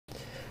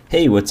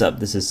Hey, what's up?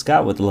 This is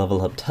Scott with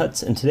Level Up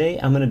Tuts, and today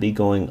I'm going to be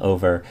going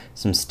over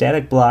some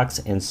static blocks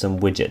and some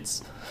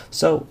widgets.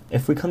 So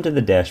if we come to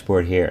the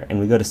dashboard here and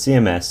we go to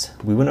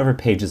CMS, we went over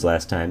pages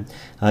last time,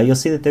 you'll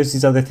see that there's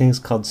these other things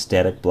called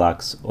static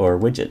blocks or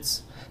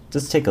widgets.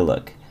 Just take a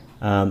look.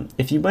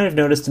 If you might have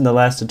noticed in the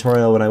last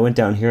tutorial when I went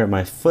down here at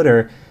my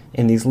footer,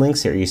 in these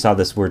links here you saw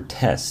this word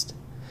test.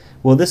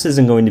 Well, this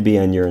isn't going to be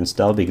on your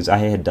install because I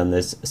had done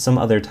this some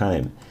other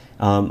time.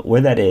 Where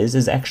that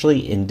is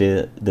actually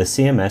into the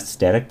CMS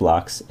static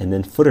blocks and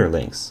then footer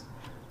links.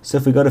 So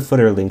if we go to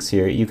footer links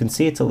here, you can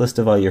see it's a list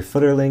of all your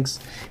footer links.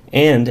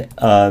 And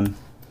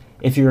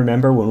if you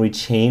remember when we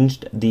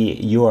changed the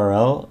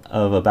URL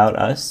of About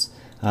Us,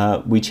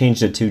 we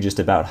changed it to just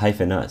about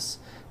 -us.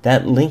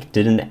 That link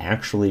didn't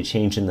actually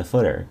change in the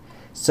footer.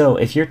 So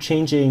if you're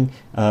changing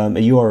a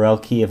URL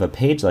key of a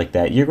page like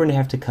that, you're going to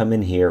have to come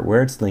in here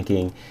where it's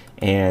linking,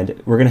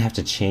 and we're going to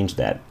have to change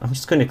that. I'm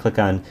just going to click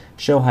on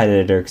Show Hide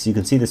Editor so you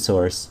can see the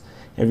source.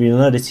 And if you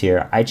notice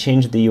here, I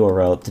changed the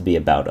URL to be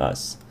About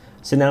Us.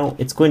 So now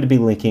it's going to be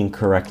linking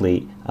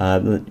correctly.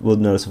 We'll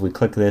notice if we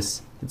click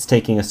this, it's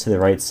taking us to the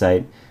right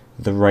site,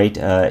 the right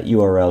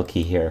URL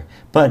key here.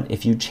 But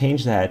if you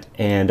change that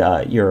and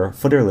your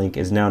footer link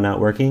is now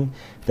not working,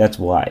 that's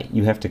why.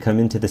 You have to come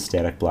into the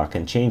static block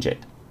and change it.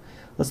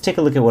 Let's take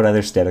a look at what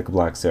other static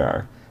blocks there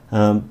are.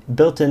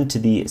 Built into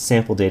the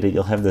sample data,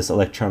 you'll have this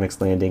electronics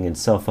landing and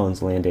cell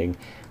phones landing.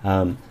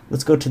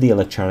 Let's go to the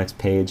electronics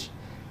page.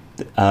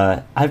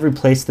 I've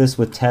replaced this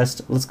with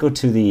test. Let's go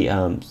to the,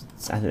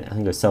 I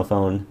think it was cell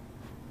phone.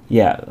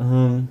 Yeah,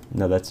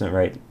 no, that's not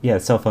right. Yeah,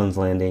 cell phones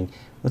landing.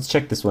 Let's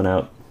check this one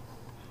out.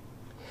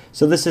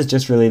 So this is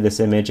just really this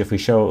image. If we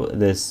show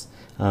this,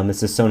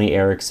 it's a Sony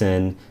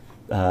Ericsson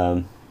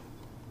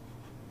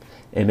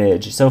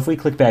image. So if we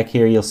click back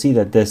here, you'll see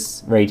that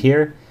this right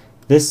here,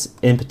 this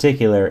in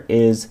particular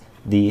is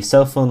the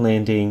cell phone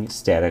landing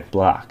static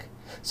block.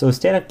 So a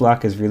static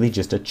block is really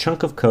just a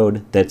chunk of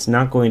code that's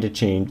not going to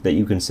change, that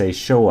you can say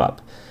show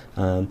up.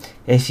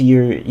 If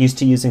you're used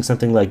to using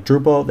something like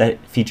Drupal that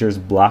features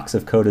blocks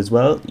of code as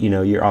well, you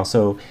know, you're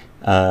also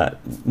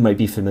might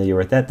be familiar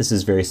with that. This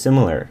is very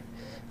similar.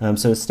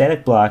 So a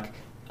static block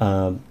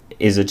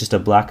is just a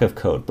block of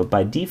code, but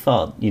by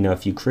default, you know,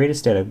 if you create a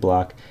static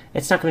block,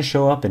 it's not going to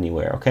show up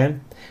anywhere, okay?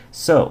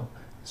 So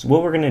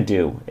what we're going to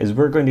do is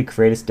we're going to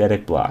create a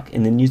static block,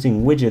 and then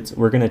using widgets,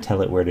 we're going to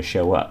tell it where to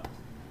show up.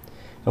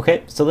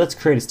 Okay, so let's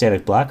create a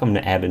static block. I'm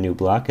going to add a new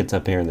block. It's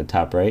up here in the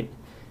top right,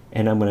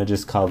 and I'm going to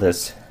just call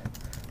this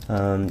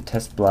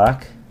test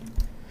block,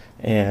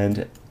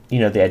 and you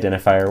know, the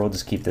identifier, we'll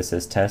just keep this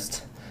as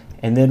test,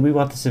 and then we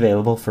want this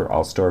available for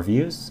all store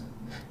views,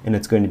 and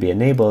it's going to be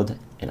enabled.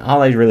 And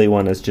all I really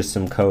want is just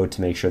some code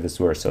to make sure this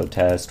works, so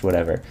test,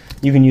 whatever.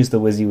 You can use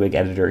the WYSIWYG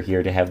editor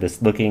here to have this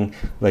looking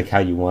like how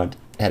you want,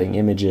 adding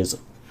images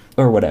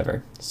or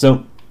whatever.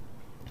 So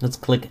let's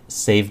click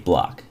Save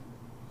Block.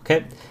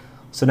 Okay,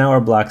 so now our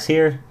block's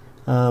here,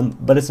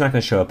 but it's not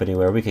going to show up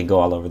anywhere. We could go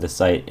all over the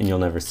site and you'll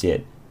never see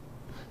it.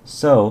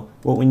 So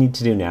what we need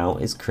to do now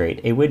is create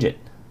a widget.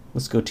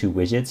 Let's go to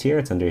Widgets here,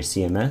 it's under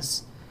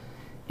CMS,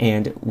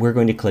 and we're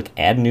going to click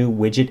Add New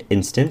Widget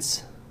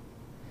Instance.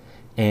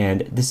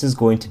 And this is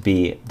going to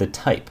be the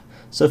type.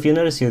 So if you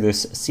notice here,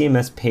 there's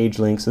CMS page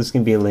links. So this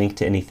can be a link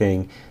to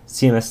anything.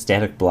 CMS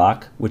static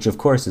block, which of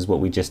course is what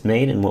we just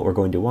made and what we're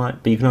going to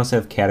want. But you can also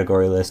have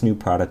category list, new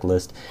product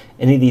list,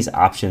 any of these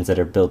options that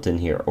are built in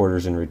here,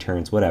 orders and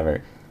returns,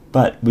 whatever.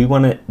 But we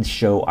want to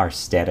show our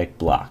static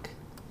block.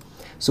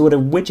 So what a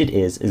widget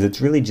is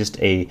it's really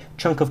just a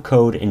chunk of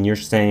code, and you're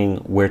saying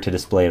where to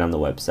display it on the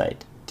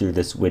website through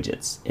this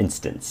widgets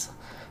instance.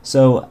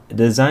 So the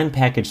design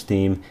package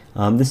theme,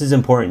 this is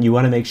important. You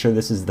want to make sure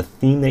this is the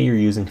theme that you're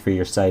using for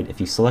your site. If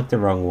you select the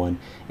wrong one,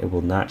 it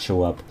will not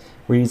show up.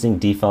 We're using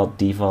default,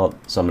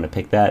 so I'm going to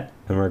pick that,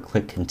 and we're going to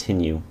click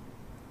continue.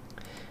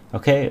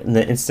 Okay, and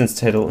the instance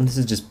title, and this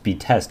is just be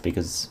test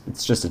because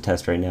it's just a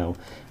test right now.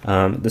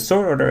 The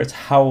sort order is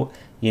how,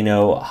 you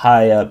know,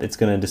 high up it's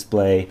going to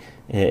display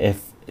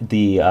if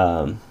the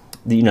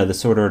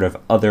sort order of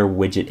other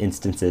widget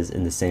instances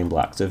in the same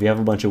block. So if you have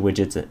a bunch of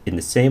widgets in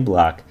the same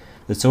block,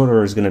 the sort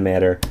order is going to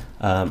matter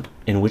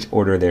in which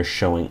order they're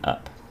showing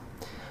up.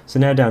 So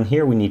now down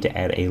here we need to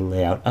add a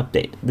layout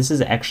update. This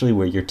is actually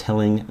where you're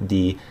telling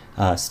the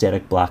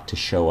static block to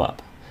show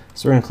up.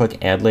 So we're going to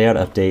click Add Layout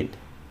Update,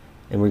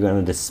 and we're going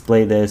to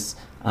display this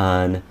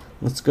on,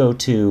 let's go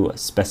to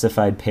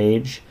Specified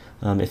Page.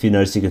 If you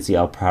notice, you can see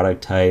all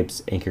product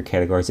types, anchor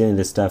categories, any of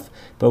this stuff,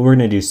 but we're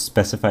going to do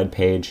Specified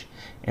Page,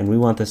 and we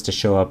want this to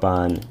show up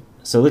on,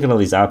 so look at all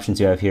these options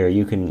you have here.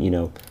 You can, you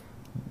know,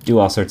 do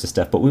all sorts of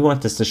stuff, but we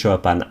want this to show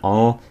up on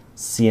all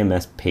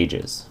CMS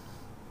pages.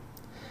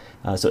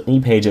 So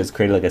any page that's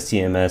created like a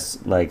CMS,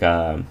 like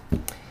the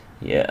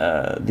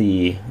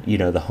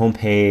home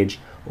page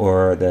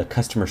or the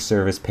customer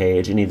service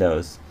page, any of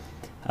those.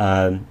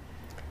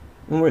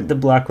 The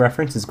block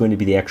reference is going to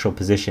be the actual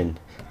position.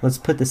 Let's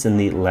put this in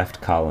the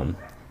left column.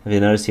 If you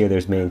notice here,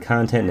 there's main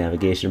content,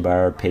 navigation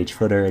bar, page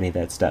footer, any of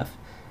that stuff.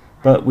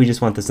 But we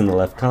just want this in the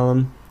left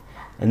column.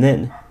 And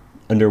then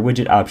under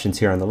widget options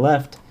here on the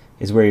left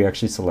is where you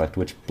actually select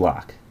which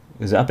block.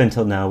 Because up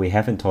until now we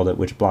haven't told it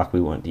which block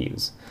we want to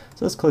use.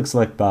 So let's click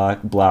select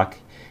block,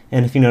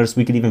 and if you notice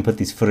we could even put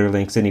these footer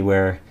links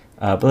anywhere,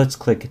 but let's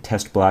click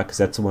test block because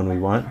that's the one we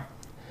want.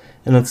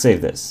 And let's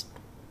save this.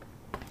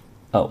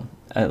 Oh,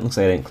 it looks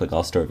like I didn't click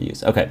all store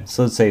views. Okay,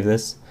 so let's save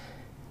this.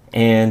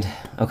 And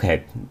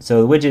okay,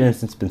 so the widget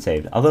instance has been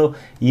saved. Although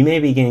you may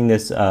be getting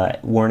this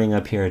warning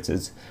up here. It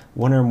says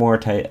one or more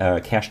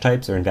cache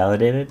types are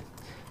invalidated.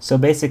 So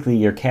basically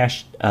your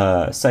cache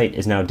site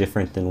is now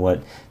different than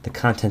what the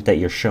content that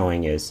you're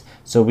showing is.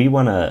 So we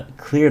want to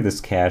clear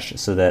this cache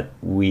so that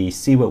we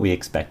see what we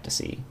expect to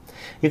see.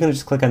 You can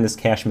just click on this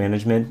cache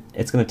management.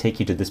 It's going to take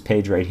you to this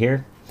page right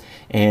here.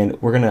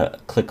 And we're going to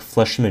click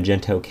Flush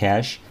Magento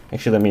Cache.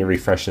 Actually, let me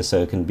refresh this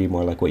so it can be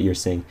more like what you're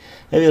seeing.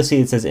 And you'll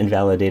see it says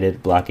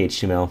invalidated block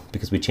HTML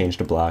because we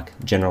changed a block,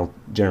 general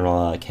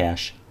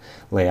cache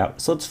layout.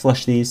 So let's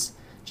flush these,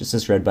 just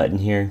this red button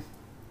here.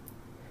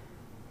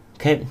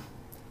 Okay,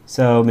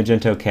 so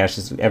Magento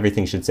Cache,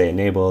 everything should say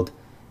enabled.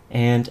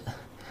 And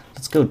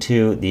let's go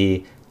to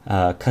the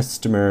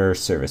customer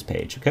service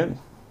page, okay?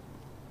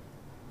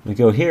 We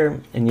go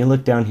here, and you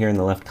look down here in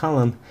the left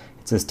column,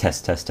 it says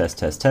test, test, test,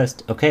 test,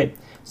 test. Okay,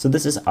 so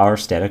this is our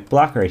static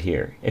block right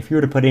here. If you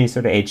were to put any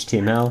sort of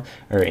HTML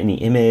or any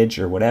image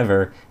or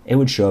whatever, it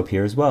would show up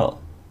here as well.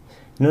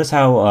 Notice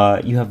how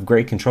you have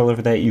great control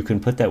over that. You can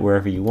put that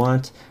wherever you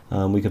want.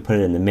 We could put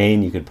it in the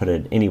main, you could put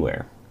it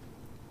anywhere.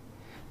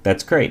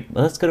 That's great.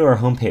 But let's go to our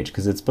home page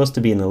because it's supposed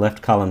to be in the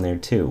left column there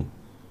too.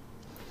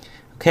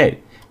 Okay,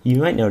 you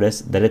might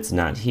notice that it's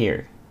not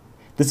here.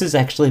 This is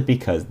actually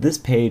because this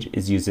page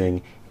is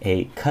using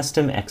a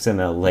custom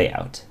XML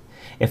layout.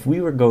 If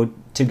we were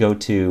to go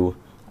to,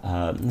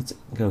 let's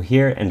go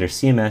here under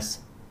CMS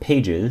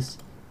Pages,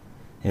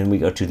 and we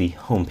go to the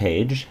home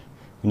page,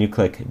 and you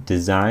click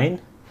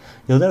Design,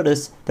 you'll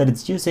notice that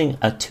it's using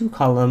a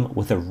 2-column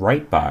with a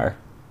right bar,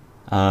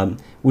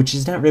 which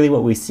is not really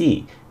what we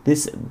see.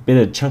 This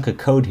bit of chunk of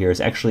code here is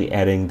actually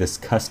adding this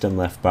custom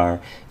left bar.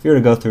 If you were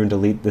to go through and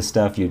delete this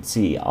stuff, you'd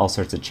see all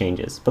sorts of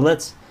changes. But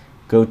let's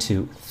go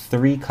to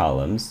 3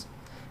 columns,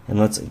 and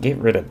let's get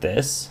rid of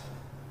this.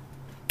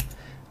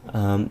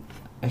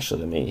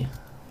 Actually, let me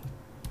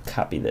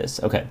copy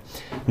this. Okay,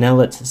 now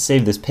let's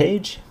save this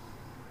page.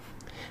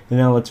 And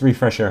now let's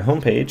refresh our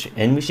home page,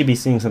 and we should be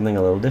seeing something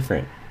a little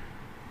different.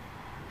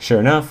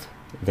 Sure enough,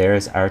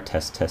 there's our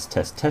test, test,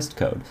 test, test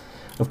code.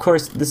 Of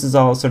course, this is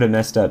all sort of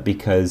messed up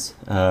because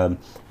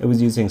it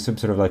was using some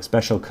sort of like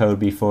special code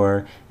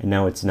before, and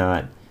now it's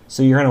not.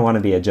 So you're going to want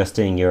to be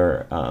adjusting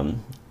your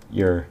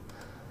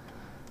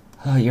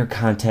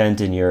content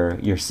and your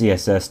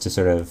CSS to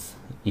sort of,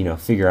 you know,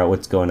 figure out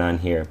what's going on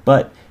here.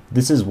 But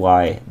this is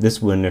why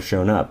this wouldn't have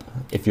shown up.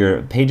 If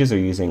your pages are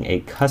using a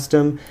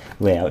custom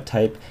layout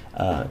type,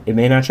 it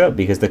may not show up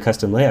because the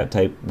custom layout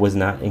type was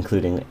not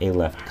including a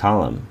left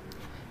column.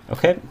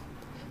 Okay,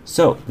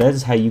 so that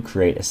is how you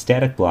create a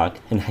static block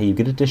and how you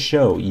get it to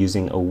show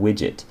using a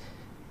widget.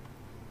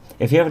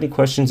 If you have any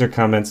questions or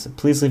comments,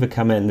 please leave a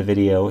comment in the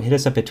video. Hit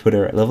us up at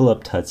Twitter at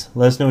LevelUpTuts.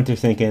 Let us know what you're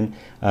thinking.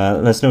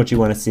 Let us know what you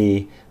want to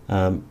see.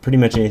 Pretty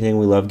much anything.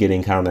 We love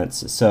getting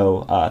comments.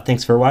 So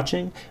thanks for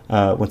watching.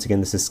 Once again,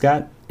 this is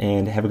Scott,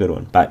 and have a good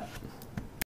one. Bye.